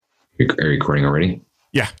Are you recording already?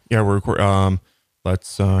 Yeah, we're recording.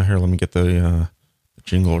 Let's here. Let me get the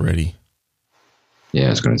jingle ready. Yeah, I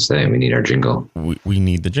was going to say we need our jingle. We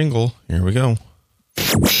need the jingle. Here we go.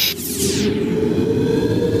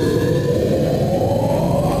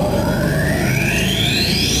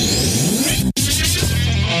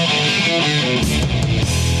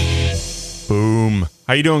 Boom.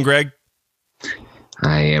 How you doing, Greg?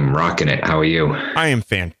 I am rocking it. How are you? I am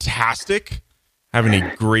fantastic. Having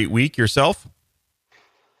a great week. Yourself?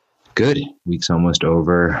 Good. Week's almost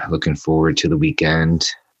over. Looking forward to the weekend.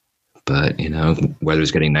 But,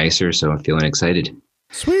 weather's getting nicer, so I'm feeling excited.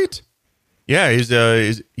 Sweet. Yeah,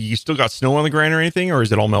 is you still got snow on the ground or anything, or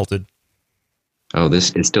is it all melted? Oh,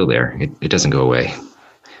 it's still there. It doesn't go away.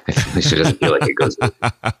 At least it doesn't feel like it goes away.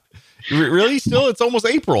 Really? Still? It's almost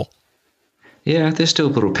April. Yeah, there's still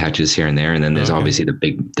little patches here and there, and then there's obviously the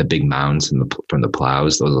big mounds from the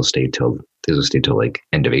plows. Those will stay till like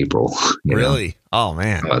end of April. Really? Oh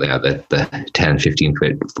man. Oh, they have the 10, 15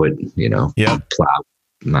 foot plow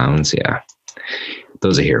mounds. Yeah,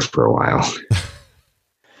 those are here for a while.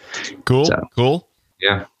 Cool. So, cool.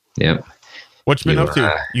 Yeah. Yep. What you been up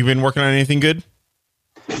to? You been working on anything good?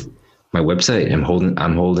 My website. Holding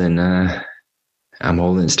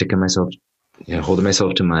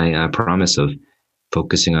myself to my promise of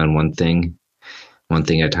focusing on one thing at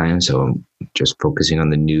a time. So I'm just focusing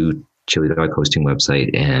on the new Chili Dog hosting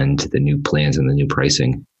website and the new plans and the new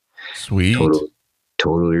pricing. Sweet.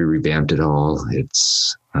 Totally revamped it all.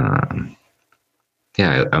 It's I'm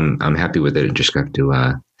happy with it. I just got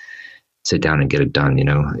to sit down and get it done.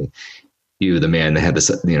 You, the man that had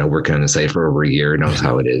this, working on the site for over a year, knows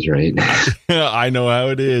how it is, right? I know how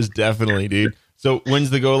it is. Definitely, dude. So when's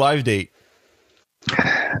the go live date?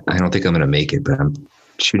 I don't think I'm going to make it, but I'm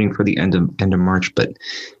shooting for the end of March. But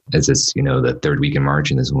as it's, the third week in March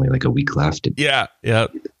and there's only like a week left. Yeah.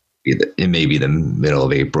 It may be the middle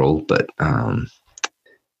of April, but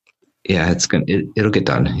it'll get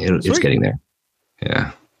done. It's getting there.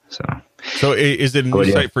 Yeah. So is it a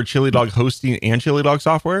new site for Chili Dog hosting and Chili Dog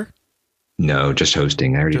software? No, just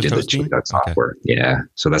hosting. I already did the Chili Dog software. Okay. Yeah.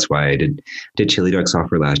 So that's why I did Chili Dog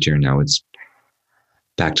software last year. And now it's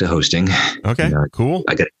back to hosting. Okay. Cool.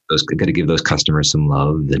 I got to give those customers some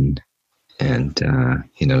love and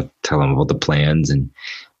tell them about the plans and,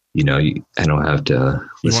 I don't have to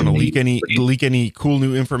listen. You want to leak any cool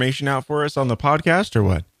new information out for us on the podcast or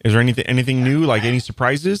what? Is there anything new, like any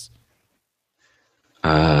surprises?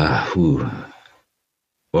 Well,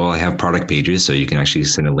 I have product pages, so you can actually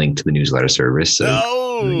send a link to the newsletter service.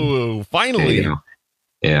 So, finally.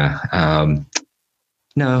 Yeah.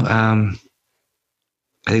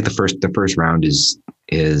 I think the first round is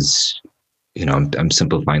I'm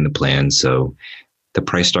simplifying the plan. So the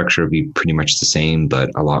price structure will be pretty much the same, but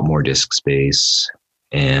a lot more disk space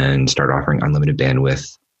and start offering unlimited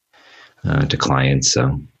bandwidth to clients.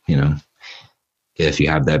 So, if you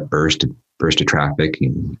have that burst of traffic,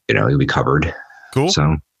 you'll be covered. Cool.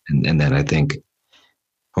 So, and then I think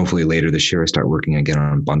hopefully later this year, I start working again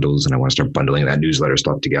on bundles, and I want to start bundling that newsletter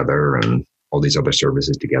stuff together and all these other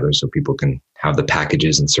services together so people can have the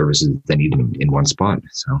packages and services they need in one spot.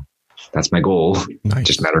 So that's my goal. Nice.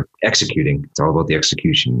 Just a matter of executing. It's all about the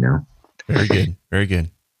execution, Very good. Very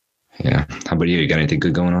good. Yeah. How about you? You got anything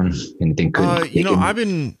good going on? Anything good? I've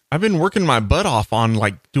been working my butt off on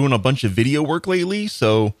like doing a bunch of video work lately.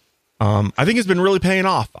 So I think it's been really paying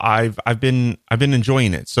off. I've been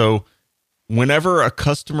enjoying it. So whenever a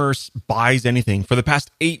customer buys anything for the past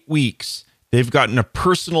 8 weeks, they've gotten a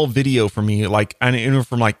personal video from me, like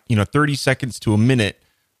from 30 seconds to a minute.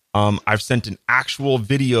 I've sent an actual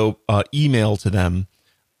video email to them.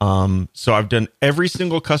 So I've done every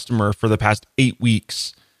single customer for the past 8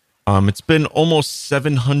 weeks. It's been almost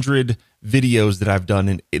 700 videos that I've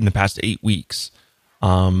done in the past 8 weeks.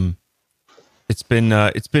 It's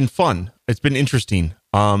been fun. It's been interesting.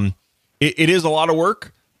 It is a lot of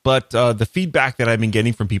work, but the feedback that I've been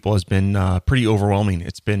getting from people has been pretty overwhelming.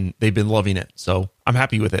 They've been loving it, so I'm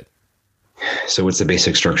happy with it. So what's the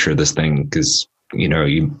basic structure of this thing? Because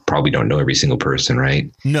you probably don't know every single person,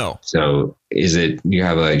 right? No. So is it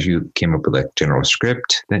you came up with a general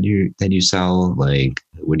script that you sell? Like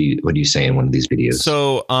what do you say in one of these videos?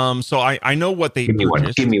 So I know what they give me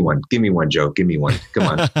one, Joe. Give me one. Come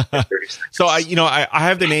on. So I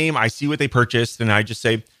have the name. I see what they purchased, and I just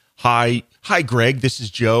say, Hi, Greg. This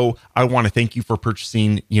is Joe. I want to thank you for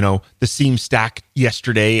purchasing, the seam stack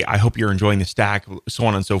yesterday. I hope you're enjoying the stack, so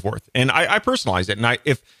on and so forth. And I personalize it. And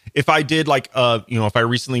if I did if I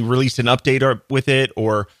recently released an update with it,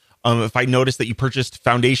 or if I noticed that you purchased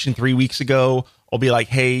Foundation 3 weeks ago, I'll be like,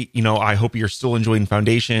 hey, I hope you're still enjoying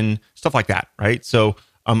Foundation, stuff like that, right? So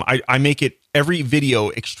I make it every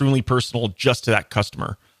video extremely personal just to that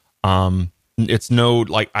customer. It's no,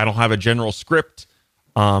 like, I don't have a general script.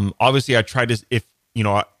 Obviously I try to, if, you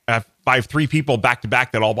know, if I have 3 people back to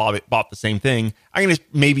back that all bought the same thing, I'm going to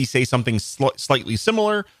maybe say something slightly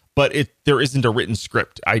similar, but there isn't a written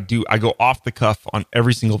script. I go off the cuff on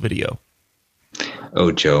every single video.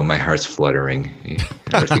 Oh, Joe, my heart's fluttering.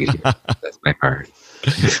 That's my heart.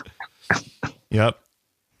 Yep.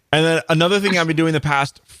 And then another thing I've been doing the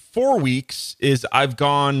past 4 weeks is I've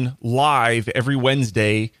gone live every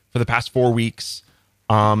Wednesday for the past 4 weeks.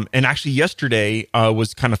 And actually yesterday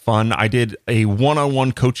was kind of fun. I did a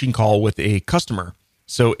one-on-one coaching call with a customer.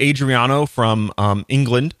 So Adriano from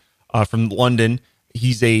England, from London,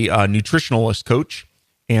 he's a nutritionalist coach.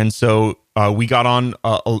 And so we got on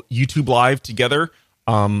a YouTube Live together,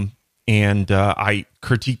 and I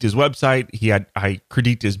critiqued his website. I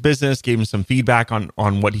critiqued his business, gave him some feedback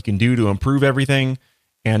on what he can do to improve everything.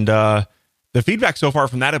 And the feedback so far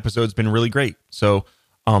from that episode has been really great. So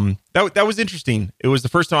that was interesting. It was the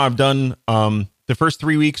first time I've done, the first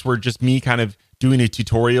 3 weeks were just me kind of doing a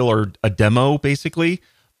tutorial or a demo, basically.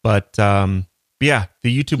 But yeah,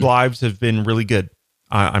 the YouTube Lives have been really good.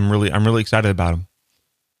 I'm really excited about them.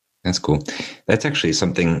 That's cool. That's actually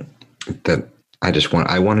something that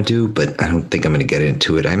I want to do, but I don't think I'm going to get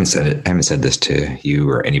into it. I haven't said this to you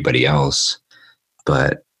or anybody else,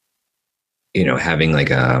 but you know, having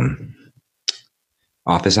like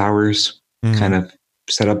office hours kind of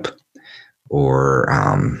set up, or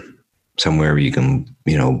somewhere where you can,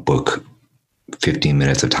 you know, book 15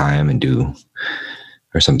 minutes of time and do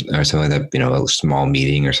or something like that, you know, a small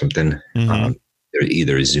meeting or something.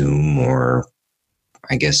 Either Zoom or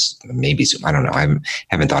I guess maybe Zoom. I don't know. I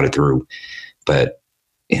haven't thought it through, but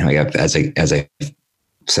you know, as I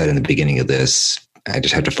said in the beginning of this, I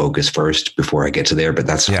just have to focus first before I get to there. But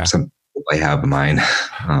that's something I have in mind.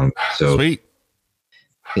 So, sweet.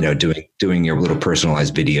 You know, doing your little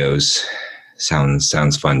personalized videos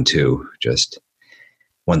sounds fun too. Just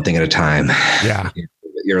one thing at a time. Yeah,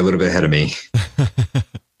 you're a little bit ahead of me.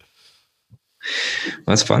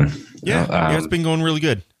 That's fun. Yeah, it's been going really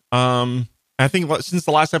good. I think since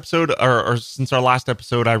the last episode, or since our last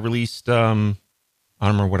episode, I released, I don't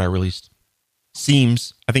remember what I released.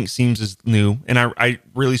 Seams. I think Seams is new. And I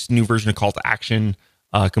released a new version of Call to Action,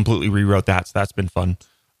 completely rewrote that. So that's been fun.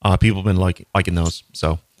 People have been liking those.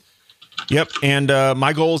 So, yep. And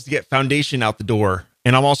my goal is to get Foundation out the door.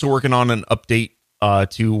 And I'm also working on an update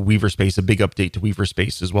to Weaverspace, a big update to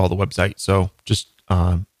Weaverspace as well, the website. So just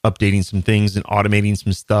updating some things and automating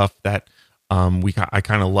some stuff that I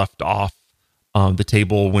kind of left off the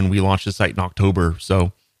table when we launched the site in October.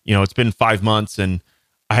 So, you know, it's been 5 months and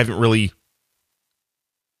I haven't really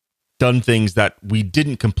done things that we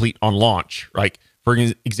didn't complete on launch. Like, for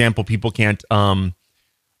example, people can't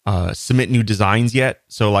submit new designs yet.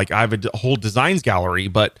 So like I have a whole designs gallery,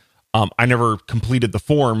 but I never completed the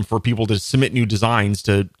form for people to submit new designs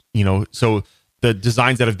to, you know, so the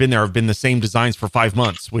designs that have been there have been the same designs for 5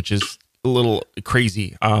 months, which is a little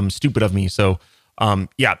crazy, stupid of me. So,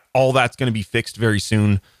 yeah, all that's going to be fixed very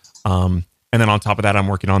soon. And then on top of that, I'm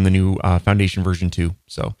working on the new Foundation version 2.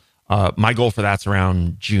 So my goal for that's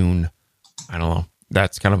around June. I don't know.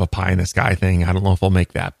 That's kind of a pie in the sky thing. I don't know if I'll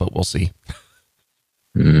make that, but we'll see.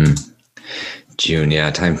 June, yeah.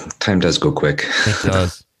 Time does go quick. It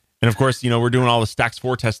does. And of course, you know, we're doing all the Stacks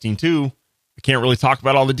 4 testing too. I can't really talk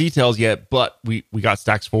about all the details yet, but we got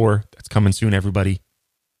Stacks 4. That's coming soon, everybody.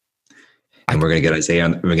 And we're gonna get Isaiah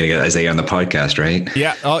on the podcast, right?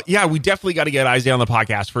 Yeah, yeah, we definitely got to get Isaiah on the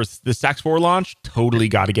podcast for the Stacks 4 launch. Totally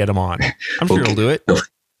got to get him on. I'm sure he'll do it.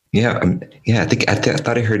 Yeah, yeah. I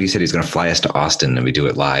thought I heard he said he's going to fly us to Austin and we do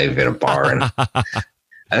it live at a bar. And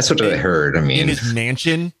that's what I heard. I mean, in his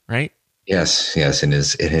mansion, right? Yes, in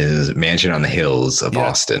his mansion on the hills of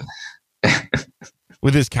Austin,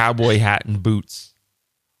 with his cowboy hat and boots.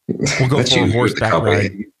 We'll go for a horseback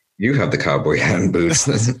ride. You have the cowboy hat and boots.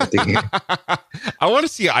 I want to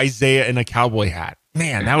see Isaiah in a cowboy hat.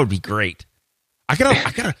 Man, that would be great. I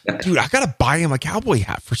gotta buy him a cowboy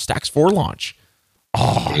hat for Stacks 4 launch.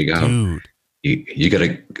 Oh, there you go. Dude. You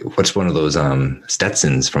gotta, what's one of those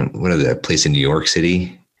Stetsons from what is that place in New York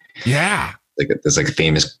City? Yeah. There's a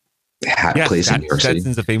famous hat place in New York City.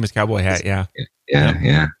 Stetson's a famous cowboy hat, yeah.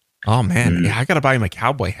 Yeah. Oh man, yeah, I gotta buy him a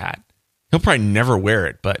cowboy hat. He'll probably never wear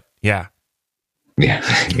it, but yeah. Yeah,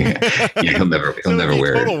 he'll never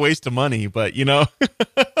wear it. Total waste of money, but you know.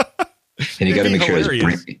 And you got to make sure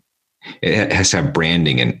it has to have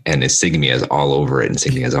branding and insignia is all over it.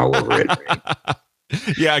 Insignia is all over it. Right?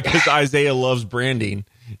 Yeah, because Isaiah loves branding.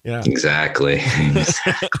 Yeah, exactly.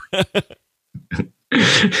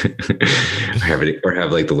 have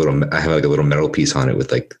like the little. I have like a little metal piece on it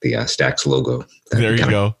with like the Stacks logo. There you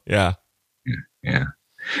go. Yeah. Yeah.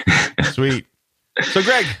 Sweet. So,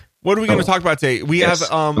 Greg, what are we going to talk about today? We have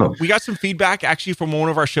we got some feedback actually from one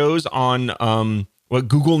of our shows on what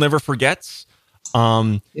Google never forgets.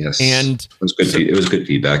 Yes, and it was good. It was good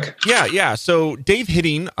feedback. Yeah. So Dave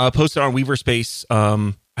Hitting posted on Weaver Space.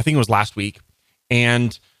 I think it was last week,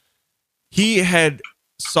 and he had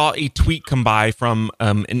saw a tweet come by from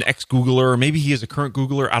an ex-Googler. Maybe he is a current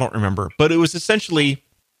Googler. I don't remember, but it was essentially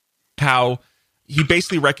how he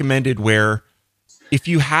basically recommended where if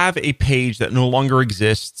you have a page that no longer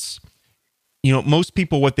exists, most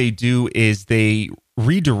people, what they do is they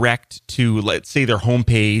redirect to, let's say, their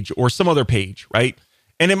homepage or some other page, right?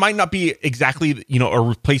 And it might not be exactly, a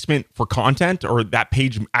replacement for content, or that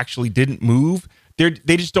page actually didn't move.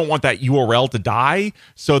 They just don't want that URL to die.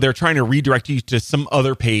 So they're trying to redirect you to some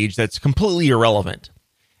other page that's completely irrelevant.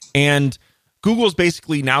 And Google's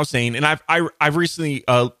basically now saying, and I've recently,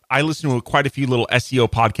 I listened to quite a few little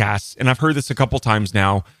SEO podcasts, and I've heard this a couple times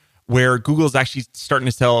now, where Google's actually starting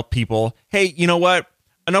to tell people, hey, you know what?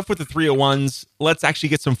 Enough with the 301s. Let's actually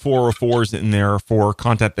get some 404s in there for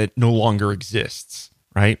content that no longer exists,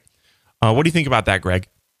 right? What do you think about that, Greg?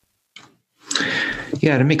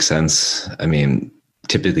 Yeah, it makes sense. I mean,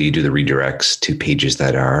 typically you do the redirects to pages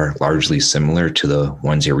that are largely similar to the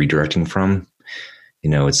ones you're redirecting from.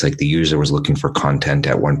 It's like the user was looking for content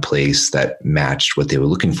at one place that matched what they were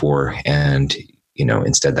looking for. And,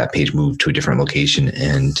 instead that page moved to a different location,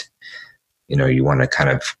 and, you want to kind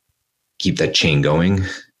of keep that chain going.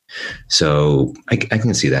 So I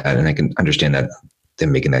can see that, and I can understand that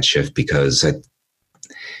them making that shift, because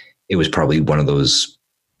it was probably one of those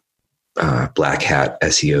black hat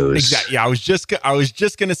SEOs. Exactly. Yeah, I was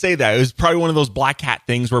just gonna say that it was probably one of those black hat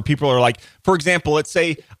things where people are like, for example, let's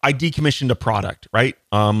say I decommissioned a product, right?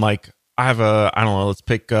 Like I have let's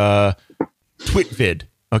pick TwitVid.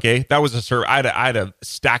 Okay, that was a server. I had a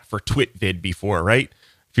stack for TwitVid before, right?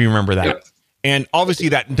 If you remember that. Yep. And obviously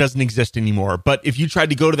that doesn't exist anymore. But if you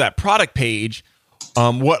tried to go to that product page,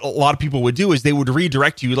 what a lot of people would do is they would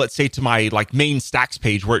redirect you, let's say, to my like main stacks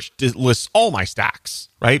page where it lists all my stacks,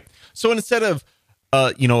 right? So instead of,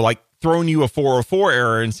 like throwing you a 404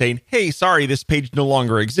 error and saying, hey, sorry, this page no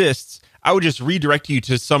longer exists, I would just redirect you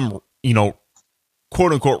to some,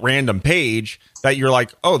 quote unquote random page that you're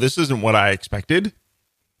like, oh, this isn't what I expected,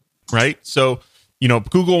 right? So,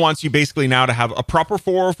 Google wants you basically now to have a proper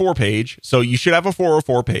 404 page. So you should have a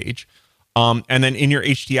 404 page. And then in your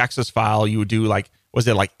htaccess file, you would do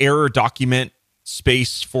error document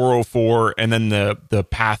space 404, and then the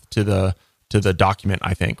path to the document,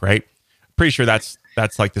 I think, right? Pretty sure that's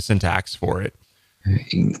like the syntax for it.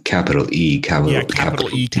 Capital E,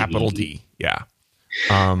 capital E, capital D. Yeah.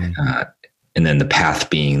 And then the path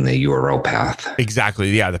being the URL path.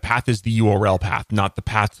 Exactly. Yeah. The path is the URL path, not the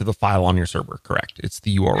path to the file on your server. Correct. It's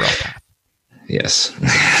the URL path. Yes.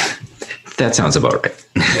 That sounds about right.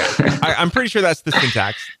 Yeah. I'm pretty sure that's the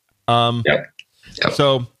syntax. Yep.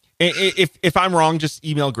 So if I'm wrong, just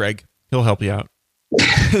email Greg. He'll help you out.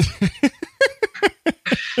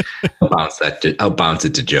 I'll bounce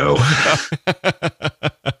it to Joe.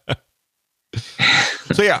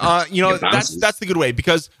 So yeah, that's the good way,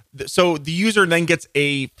 because so the user then gets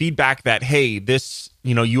a feedback that, hey, this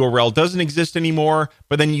URL doesn't exist anymore,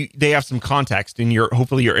 but then they have some context, and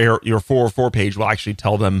hopefully your 404 page will actually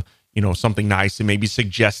tell them something nice and maybe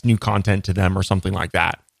suggest new content to them or something like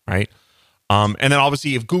that, right? And then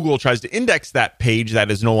obviously if Google tries to index that page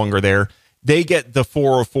that is no longer there, they get the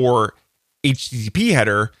 404 HTTP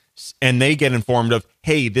header, and they get informed of,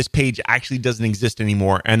 hey, this page actually doesn't exist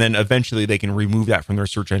anymore. And then eventually they can remove that from their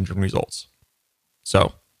search engine results.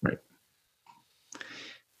 So.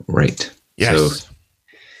 Right. Yes. So,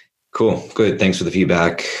 cool. Good. Thanks for the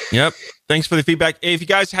feedback. Yep. Thanks for the feedback. If you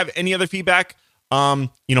guys have any other feedback,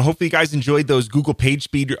 hopefully you guys enjoyed those Google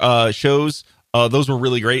PageSpeed shows. Those were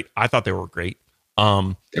really great. I thought they were great. They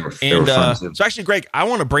were fun too. So actually, Greg, I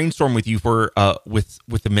want to brainstorm with you for a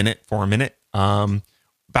minute,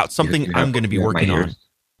 about something I'm going to be working on.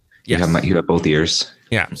 Yes. You have both ears.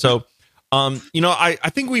 Yeah. So, I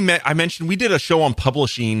think I mentioned we did a show on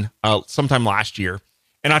publishing sometime last year,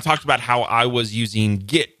 and I talked about how I was using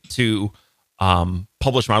Git to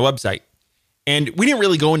publish my website, and we didn't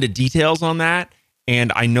really go into details on that.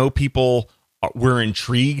 And I know people were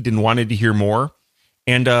intrigued and wanted to hear more,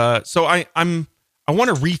 and so I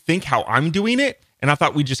want to rethink how I'm doing it, and I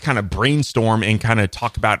thought we'd just kind of brainstorm and kind of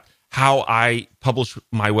talk about how I publish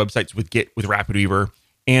my websites with Git with RapidWeaver,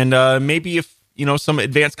 and maybe if some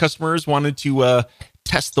advanced customers wanted to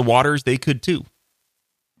test the waters, they could too.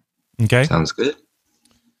 Okay, sounds good.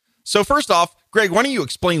 So first off, Greg, why don't you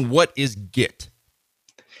explain what is Git?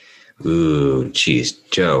 Ooh, geez,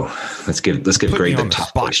 Joe, let's give Greg the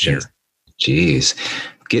top question. Geez,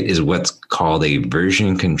 Git is what's called a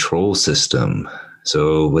version control system.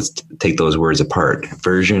 So let's take those words apart.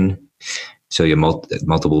 Version, so you have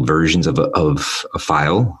multiple versions of a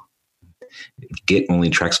file. Git only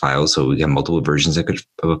tracks files, so we have multiple versions of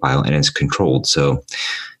a file, and it's controlled. So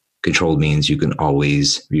controlled means you can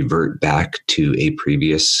always revert back to a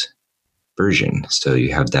previous version. So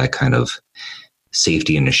you have that kind of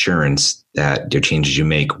safety and assurance that the changes you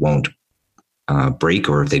make won't break,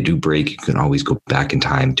 or if they do break, you can always go back in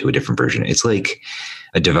time to a different version. It's like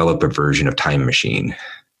a developer version of Time Machine.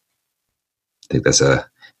 I think that's a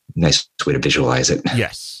nice way to visualize it.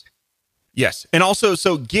 Yes. And also,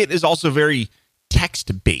 so Git is also very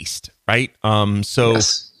text-based, right? So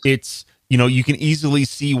yes. It's, you can easily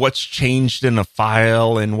see what's changed in a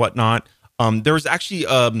file and whatnot. There was actually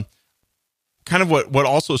kind of what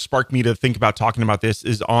also sparked me to think about talking about this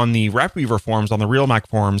is on the RapidWeaver forums, on the Real Mac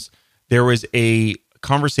forums, there was a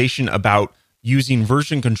conversation about using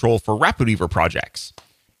version control for RapidWeaver projects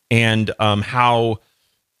and how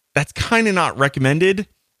that's kind of not recommended.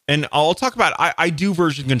 And I'll talk about, I do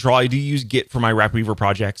version control. I do use Git for my RapidWeaver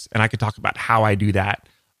projects, and I could talk about how I do that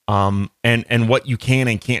and what you can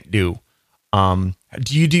and can't do. Do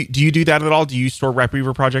you do that at all? Do you store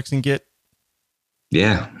RapidWeaver projects in Git?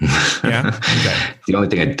 Yeah. Yeah. Okay. The only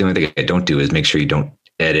thing I don't do is make sure you don't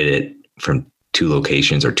edit it from two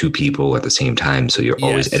locations or two people at the same time. So you're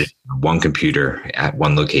always editing on one computer at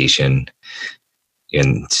one location,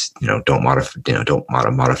 and don't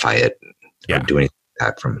modify it or do anything like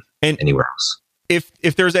that from anywhere else.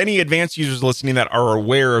 If there's any advanced users listening that are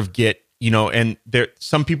aware of Git, and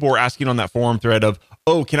some people were asking on that forum thread of,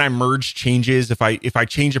 can I merge changes if I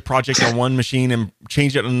change a project on one machine and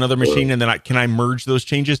change it on another machine, and then can I merge those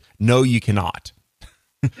changes? No, you cannot.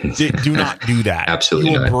 Do not do that.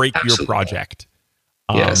 Absolutely, you will not. break Absolutely your project.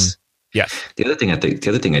 Yes. Yes. The other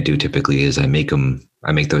thing I do typically is I make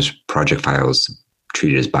those project files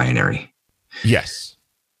treated as binary. Yes.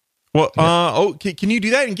 Well, can you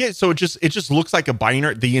do that in Git? So it just looks like a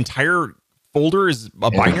binary. The entire folder is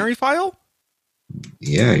a binary file.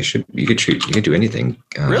 Yeah, you could do anything.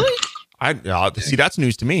 Really? See, that's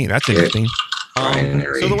news to me. That's interesting.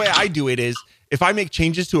 Binary. So the way I do it is if I make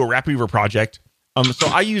changes to a RapidWeaver project, so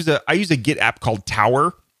I use a Git app called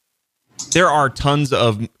Tower. There are tons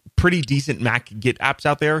of pretty decent Mac Git apps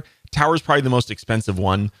out there. Tower is probably the most expensive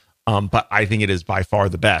one, but I think it is by far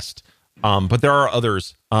the best. But there are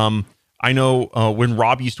others. I know when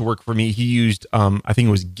Rob used to work for me, he used I think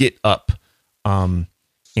it was GitUp, and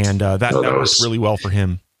that worked really well for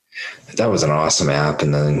him. That was an awesome app,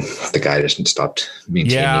 and then the guy just stopped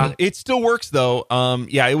maintaining it. It still works though.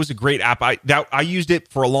 It was a great app. I used it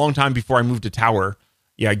for a long time before I moved to Tower.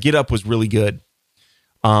 Yeah, GitUp was really good.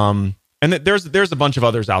 And there's a bunch of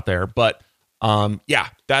others out there, but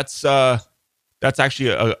that's actually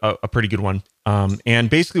a pretty good one. And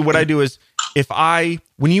basically what I do is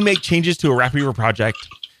when you make changes to a RapidWeaver project,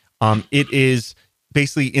 it is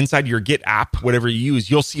basically inside your Git app, whatever you use,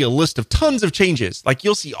 you'll see a list of tons of changes. Like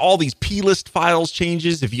you'll see all these plist files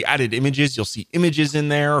changes. If you added images, you'll see images in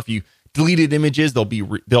there. If you deleted images,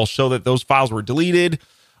 they'll show that those files were deleted.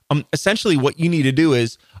 Essentially what you need to do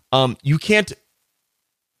is you can't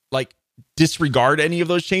disregard any of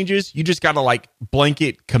those changes. You just got to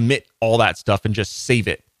blanket commit all that stuff and just save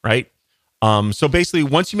it, right? So basically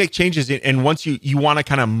once you make changes and once you want to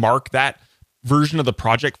kind of mark that version of the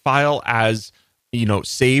project file as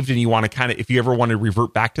saved, and you want to kind of, if you ever want to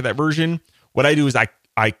revert back to that version, what I do is I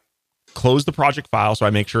close the project file, so I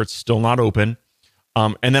make sure it's still not open,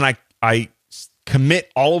 and then I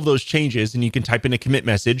commit all of those changes, and you can type in a commit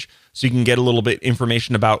message so you can get a little bit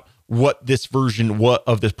information about what this version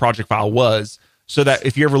of this project file was, so that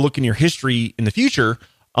if you ever look in your history in the future,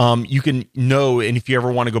 you can know, and if you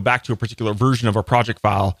ever want to go back to a particular version of a project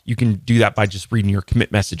file, you can do that by just reading your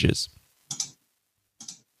commit messages.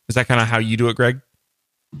 Is that kind of how you do it, Greg?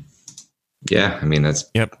 Yeah, I mean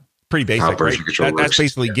that's pretty basic, right? That's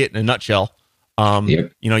basically Git in a nutshell.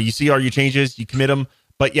 You see all your changes, you commit them,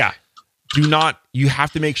 but you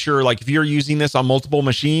have to make sure, if you're using this on multiple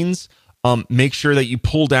machines, make sure that you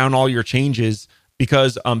pull down all your changes,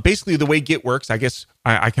 because basically the way Git works, I guess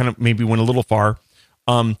I kind of maybe went a little far.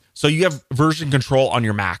 So you have version control on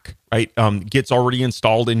your Mac, right? Git's already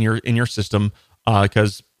installed in your system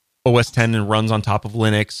because OS 10 runs on top of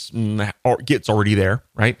Linux, or Git's already there,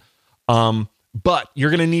 right? But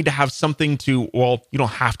you're going to need to have something you don't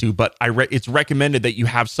have to, but it's recommended that you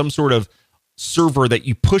have some sort of server that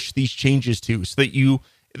you push these changes to, so that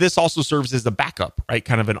this also serves as a backup, right?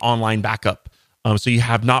 Kind of an online backup. So you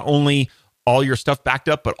have not only all your stuff backed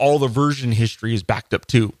up, but all the version history is backed up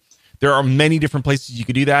too. There are many different places you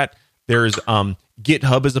could do that. There's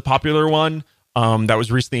GitHub is a popular one that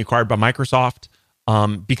was recently acquired by Microsoft.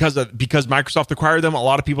 Because Microsoft acquired them, a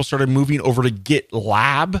lot of people started moving over to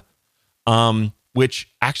GitLab, which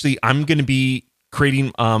actually I'm going to be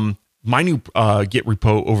creating my new Git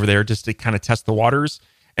repo over there just to kind of test the waters.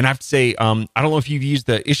 And I have to say, I don't know if you've used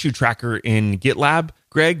the issue tracker in GitLab,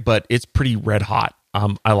 Greg, but it's pretty red hot.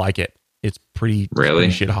 I like it. It's pretty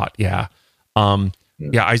shit hot. Yeah.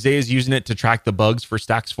 Yeah. Isaiah's using it to track the bugs for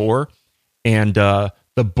Stacks 4, and the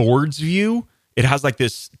boards view. It has like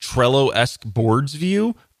this Trello-esque boards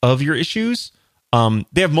view of your issues.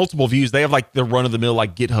 They have multiple views. They have like the run-of-the-mill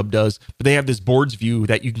like GitHub does, but they have this boards view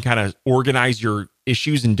that you can kind of organize your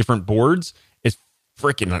issues in different boards. It's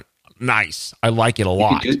freaking nice. I like it a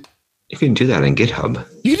lot. You can do that in GitHub.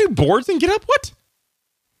 You can do boards in GitHub? What?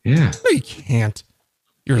 Yeah. No, you can't.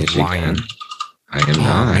 You're lying. I am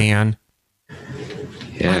not. Man.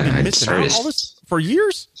 Yeah, I've been missing out all this for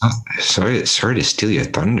years. Sorry to steal your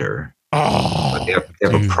thunder. Oh, but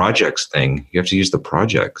they have a projects thing. You have to use the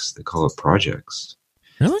projects. They call it projects.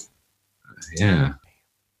 Really? Yeah.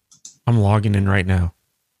 I'm logging in right now.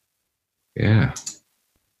 Yeah.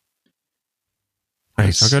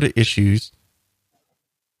 Nice. I'll go to issues,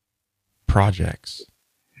 projects.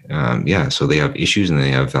 Yeah. So they have issues, and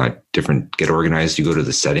they have different get organized. You go to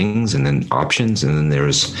the settings, and then options, and then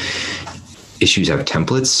there's issues have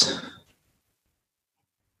templates.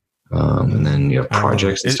 And then you have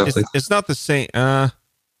projects and stuff like that. It's not the same. I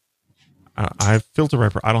filter by.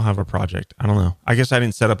 I don't have a project. I don't know. I guess I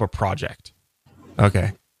didn't set up a project.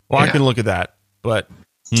 Okay. Well, yeah. I can look at that. But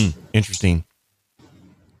interesting.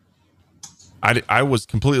 I was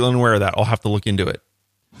completely unaware of that. I'll have to look into it.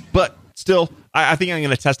 But still, I think I'm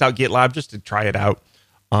going to test out GitLab just to try it out.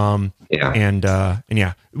 Yeah. And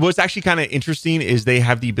yeah, what's actually kind of interesting is they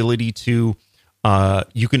have the ability to.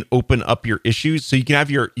 You can open up your issues, so you can have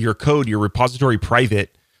your code, your repository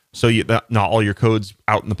private, so not all your code's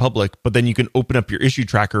out in the public, but then you can open up your issue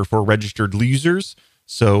tracker for registered users.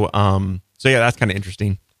 So yeah, that's kind of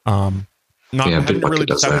interesting. I haven't really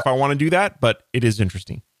decided if I want to do that, but it is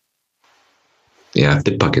interesting. Yeah,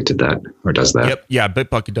 Bitbucket did that, or does that. Yep, yeah,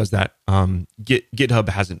 Bitbucket does that. GitHub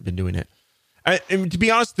hasn't been doing it. And to be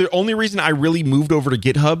honest, the only reason I really moved over to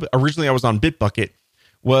GitHub, originally I was on Bitbucket,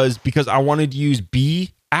 was because I wanted to use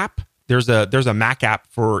B app. There's a Mac app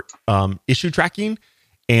for issue tracking,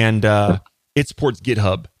 and it supports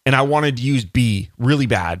GitHub. And I wanted to use B really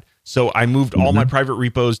bad, so I moved all my private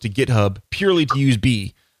repos to GitHub purely to use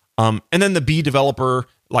B. And then the B developer,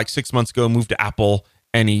 like 6 months ago, moved to Apple,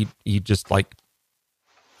 and he just like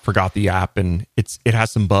forgot the app, and it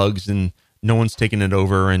has some bugs, and no one's taking it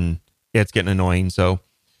over, and it's getting annoying. So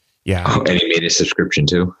yeah. Oh, and he made a subscription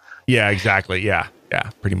too. Yeah, exactly. Yeah,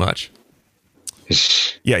 pretty much.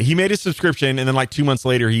 Yeah, he made a subscription, and then like 2 months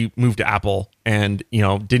later, he moved to Apple, and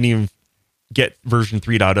didn't even get version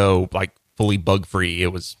 3.0 like fully bug free. It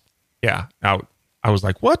was out. I was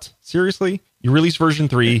like, what? Seriously? You release version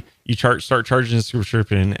 3, you start charging a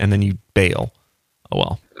subscription, and then you bail. Oh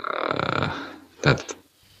well. That's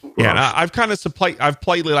yeah. I've kind of I've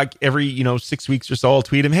politely, like every 6 weeks or so, I'll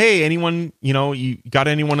tweet him, hey, anyone you got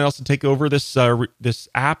anyone else to take over this this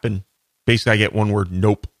app? And basically I get one word,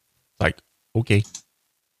 nope. Like, okay.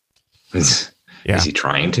 Is he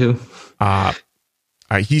trying to?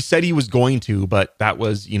 He said he was going to, but that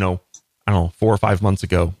was I don't know, 4 or 5 months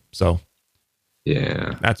ago. So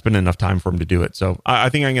yeah, that's been enough time for him to do it. So I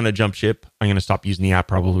think I'm going to jump ship. I'm going to stop using the app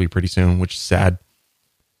probably pretty soon, which is sad.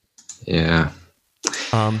 Yeah.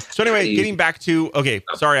 So anyway, getting back to, okay,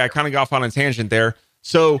 sorry, I kind of got off on a tangent there.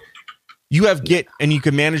 So you have Git, and you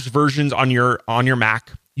can manage versions on your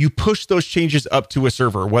Mac. You push those changes up to a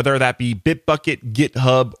server, whether that be Bitbucket,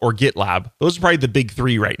 GitHub, or GitLab. Those are probably the big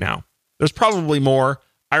three right now. There's probably more.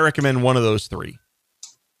 I recommend one of those three.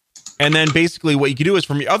 And then basically what you can do is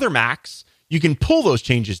from your other Macs, you can pull those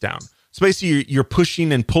changes down. So basically you're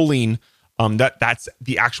pushing and pulling. That's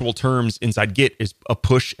the actual terms inside Git is a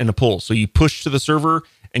push and a pull. So you push to the server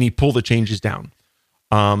and you pull the changes down.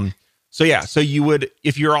 So you would,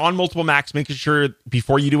 if you're on multiple Macs, making sure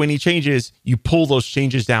before you do any changes, you pull those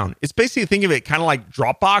changes down. It's basically, think of it kind of like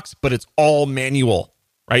Dropbox, but it's all manual,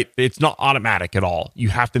 right? It's not automatic at all. You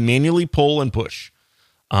have to manually pull and push.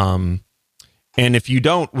 And if you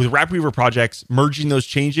don't, with RapidWeaver projects, merging those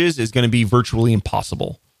changes is going to be virtually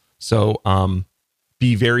impossible. So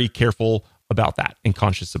be very careful about that and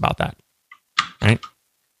conscious about that. Right?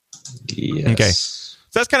 Yes. Okay.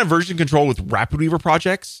 So that's kind of version control with RapidWeaver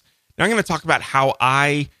projects. Now I'm going to talk about how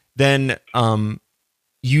I then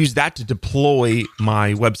use that to deploy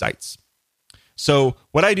my websites. So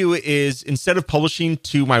what I do is, instead of publishing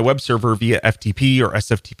to my web server via FTP or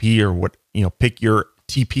SFTP or what, pick your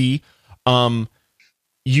TP, what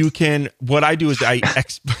I do is I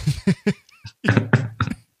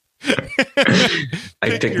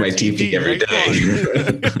pick my TP every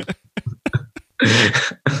day.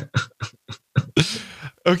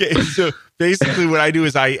 Okay, so basically what I do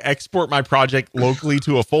is I export my project locally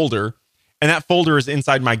to a folder, and that folder is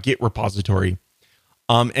inside my Git repository.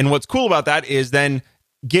 And what's cool about that is then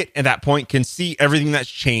Git at that point can see everything that's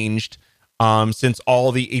changed, since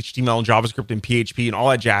all the HTML and JavaScript and PHP and all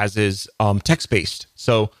that jazz is text-based.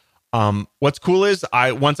 So what's cool is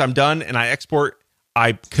once I'm done and I export,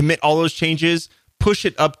 I commit all those changes, push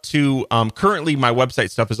it up to, currently my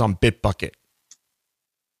website stuff is on Bitbucket.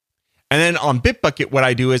 And then on Bitbucket, what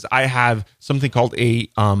I do is I have something called a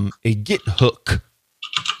Git hook.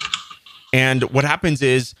 And what happens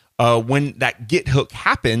is, when that Git hook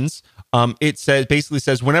happens, it basically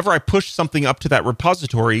says whenever I push something up to that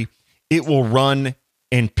repository, it will run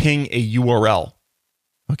and ping a URL.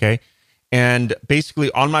 Okay. And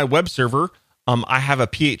basically on my web server, I have a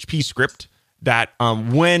PHP script that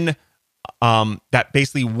when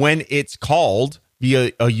it's called via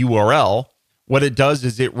a URL, what it does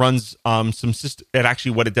is it runs some system. It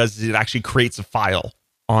actually creates a file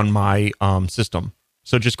on my system.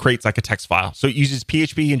 So it just creates like a text file. So it uses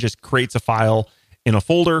PHP and just creates a file in a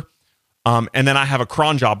folder. And then I have a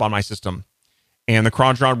cron job on my system. And the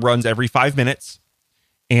cron job runs every 5 minutes.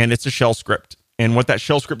 And it's a shell script. And what that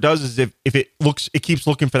shell script does is if it keeps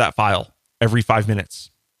looking for that file every 5 minutes.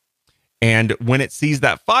 And when it sees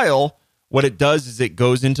that file, what it does is it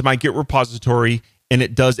goes into my Git repository and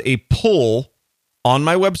it does a pull on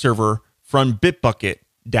my web server from Bitbucket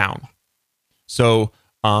down. So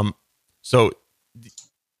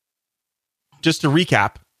just to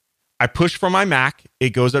recap, I push from my Mac,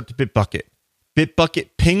 it goes up to Bitbucket. Bitbucket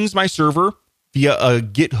pings my server via a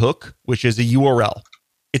Git hook, which is a URL.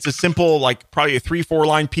 It's a simple, like probably a 3-4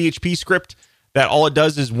 line PHP script that all it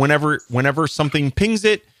does is whenever something pings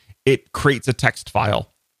it, it creates a text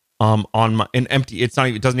file on an empty. It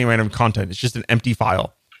doesn't even have content. It's just an empty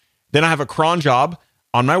file. Then I have a cron job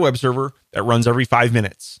on my web server that runs every 5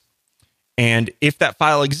 minutes. And if that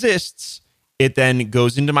file exists, it then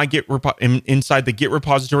goes into my inside the Git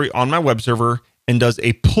repository on my web server and does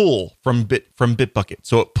a pull from Bitbucket.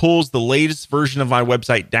 So it pulls the latest version of my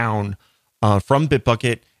website down from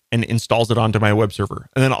Bitbucket and installs it onto my web server,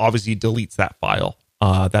 and then obviously deletes that file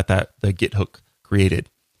that the Git hook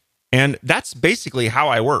created. And that's basically how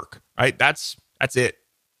I work. Right? That's it.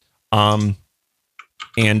 And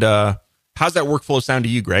how's that workflow sound to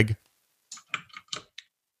you, Greg?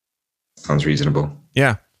 Sounds reasonable.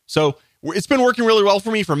 Yeah. So it's been working really well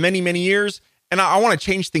for me for many, many years, and I want to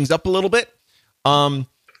change things up a little bit.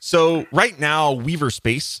 So right now,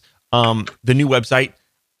 Weaverspace, the new website,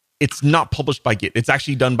 it's not published by Git. It's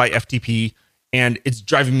actually done by FTP, and it's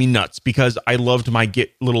driving me nuts because I loved my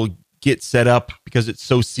little Git setup because it's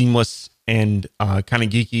so seamless and kind of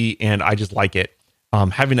geeky, and I just like it.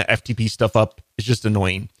 Having the FTP stuff up is just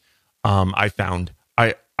annoying. I found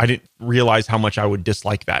I didn't realize how much I would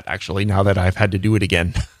dislike that, actually, now that I've had to do it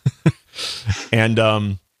again.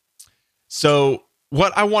 And so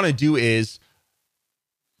what I want to do is,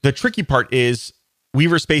 the tricky part is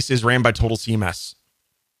Weaverspace is ran by Total CMS.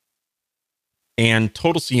 And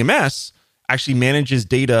Total CMS actually manages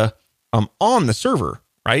data on the server,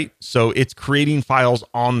 right? So it's creating files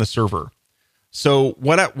on the server. So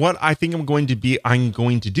what I think I'm going to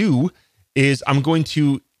do is I'm going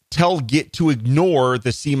to tell Git to ignore the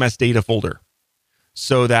CMS data folder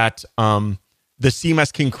so that the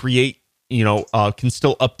CMS can create, can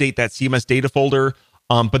still update that CMS data folder.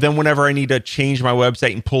 But then whenever I need to change my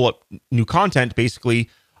website and pull up new content, basically,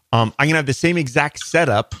 I'm going to have the same exact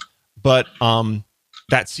setup, but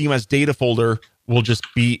that CMS data folder will just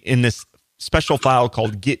be in this special file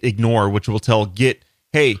called git ignore, which will tell Git,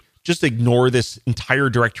 hey, just ignore this entire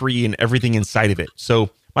directory and everything inside of it. So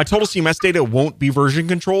my total CMS data won't be version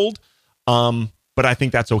controlled, but I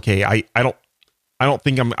think that's okay. I don't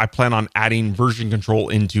think I plan on adding version control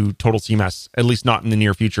into Total CMS, at least not in the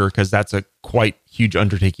near future, because that's a quite huge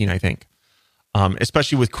undertaking, I think.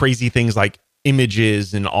 Especially with crazy things like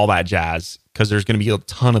images and all that jazz, because there's going to be a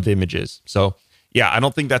ton of images. So yeah, I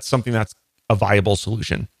don't think that's something that's a viable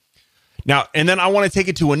solution. Now, and then I want to take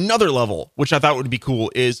it to another level, which I thought would be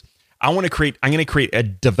cool, is I'm going to create a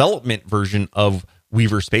development version of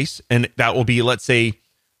Weaverspace, and that will be, let's say,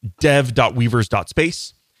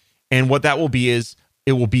 dev.weavers.space. And what that will be is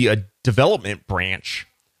it will be a development branch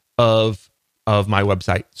of my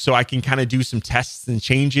website, so I can kind of do some tests and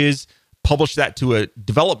changes, publish that to a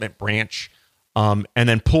development branch, and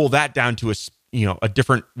then pull that down to a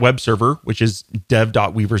different web server, which is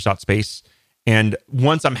dev.weavers.space. And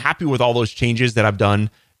once I'm happy with all those changes that I've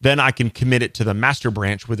done, then I can commit it to the master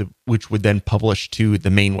branch, which would then publish to the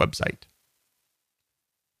main website.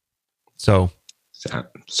 So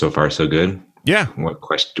far so good. Yeah.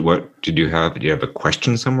 What did you have? Did you have a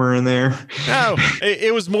question somewhere in there? No,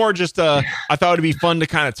 it was more just, I thought it'd be fun to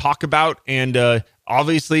kind of talk about. And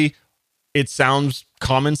obviously it sounds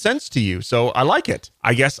common sense to you. So I like it.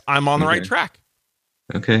 I guess I'm on the right track.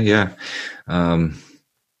 Okay. Yeah.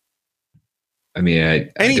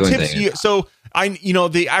 Any tips?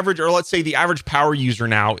 The average, or let's say the average power user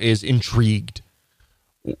now is intrigued.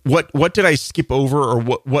 What did I skip over, or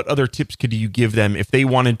what other tips could you give them if they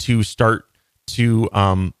wanted to start to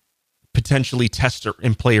potentially test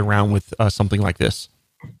and play around with something like this?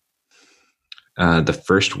 The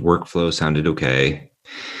first workflow sounded okay.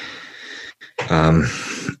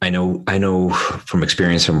 I know from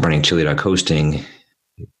experience from running ChiliDog hosting,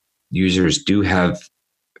 users do have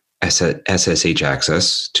SSH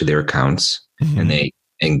access to their accounts,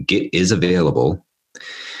 and Git is available.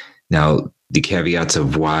 Now, the caveats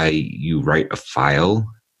of why you write a file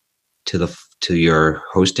to your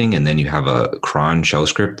hosting, and then you have a cron shell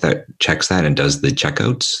script that checks that and does the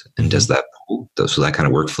checkouts and does that pull. So that kind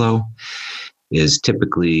of workflow is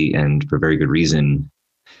typically, and for very good reason,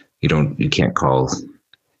 you can't call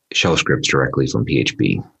shell scripts directly from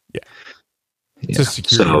PHP. Yeah. It's a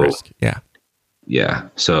security risk. Yeah. Yeah.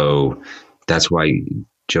 So that's why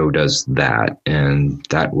Joe does that. And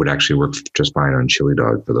that would actually work just fine on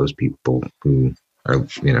ChiliDog for those people who are,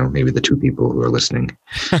 maybe the two people who are listening.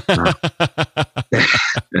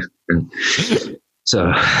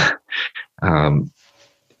 So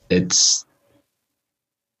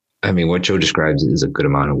what Joe describes is a good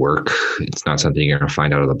amount of work. It's not something you're going to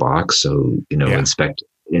find out of the box. So, expect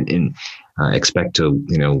to,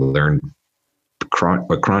 learn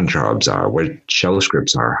what cron jobs are, what shell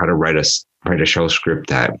scripts are, how to write a shell script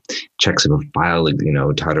that checks if a file,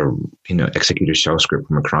 how to, execute a shell script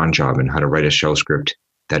from a cron job, and how to write a shell script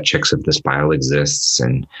that checks if this file exists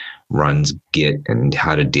and runs Git, and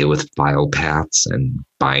how to deal with file paths and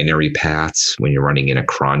binary paths when you're running in a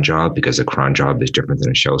cron job, because a cron job is different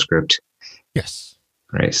than a shell script. Yes.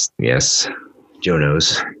 Right. Yes. Joe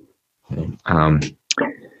knows.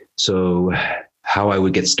 So how I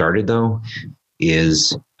would get started though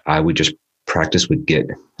is I would just practice with Git.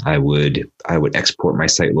 I would export my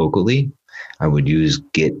site locally. I would use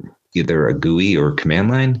Git, either a GUI or command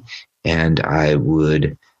line, and I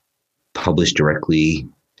would publish directly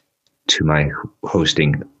to my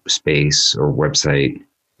hosting space or website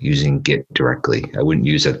using Git directly. I wouldn't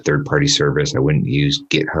use a third-party service. I wouldn't use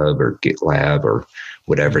GitHub or GitLab or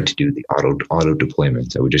whatever to do the auto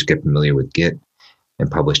deployments. I would just get familiar with Git and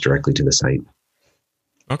publish directly to the site.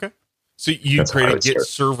 Okay. So you create a Git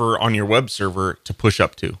server on your web server to push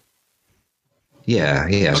up to. Yeah.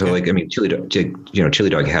 Okay. So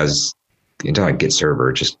ChiliDog has the entire Git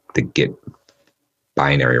server, just the Git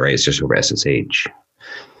binary, right? It's just over SSH.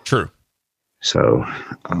 True. So,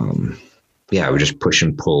 I would just push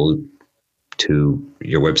and pull to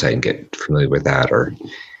your website and get familiar with that. Or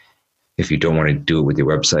if you don't want to do it with your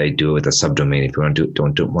website, do it with a subdomain. If you don't want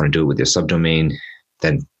to do it with your subdomain,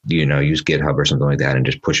 then use GitHub or something like that, and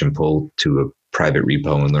just push and pull to a private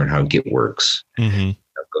repo and learn how Git works. Mm-hmm.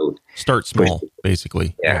 Start small,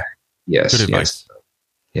 basically. Yeah. Yes. Good advice.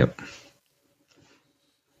 Yes. Yep.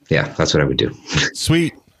 Yeah, that's what I would do.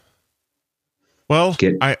 Sweet. Well,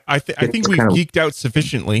 I think we've geeked out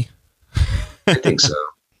sufficiently. I think so.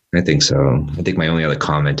 I think my only other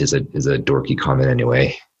comment is a dorky comment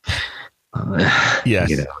anyway.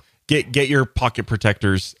 Yes. Get your pocket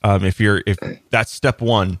protectors. If that's step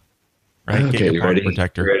one, right? Okay, get your pocket ready?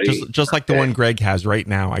 protector, just like the one Greg has right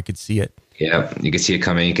now. I could see it. Yeah, you can see it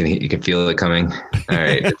coming. You can feel it coming. All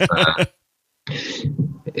right.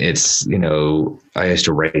 It's I used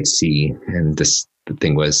to write C, and the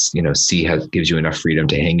thing was C gives you enough freedom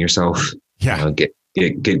to hang yourself. Yeah. Git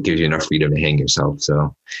gives you enough freedom to hang yourself.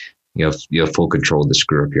 So you have full control to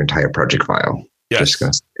screw up your entire project file. Yes.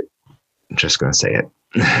 Just gonna say it.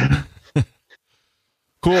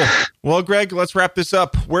 Cool. Well, Greg, let's wrap this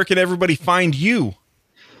up. Where can everybody find you?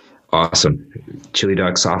 Awesome.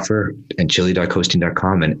 ChiliDog Software and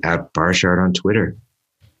chilidoghosting.com, and at Barshard on Twitter.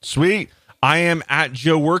 Sweet. I am at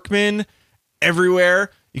Joe Workman everywhere.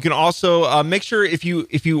 You can also make sure if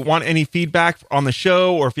you want any feedback on the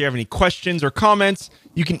show, or if you have any questions or comments,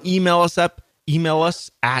 you can email us at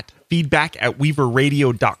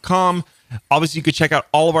feedback@weaverradio.com. Obviously, you could check out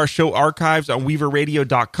all of our show archives on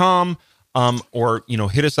weaverradio.com, or,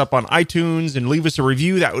 hit us up on iTunes and leave us a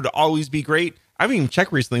review. That would always be great. I haven't even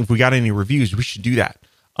checked recently if we got any reviews. We should do that.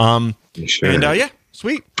 Sure. And yeah,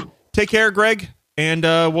 sweet. Take care, Greg. And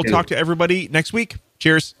we'll talk to everybody next week.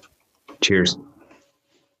 Cheers. Cheers.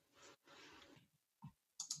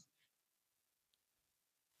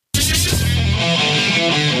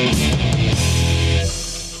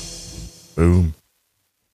 Boom.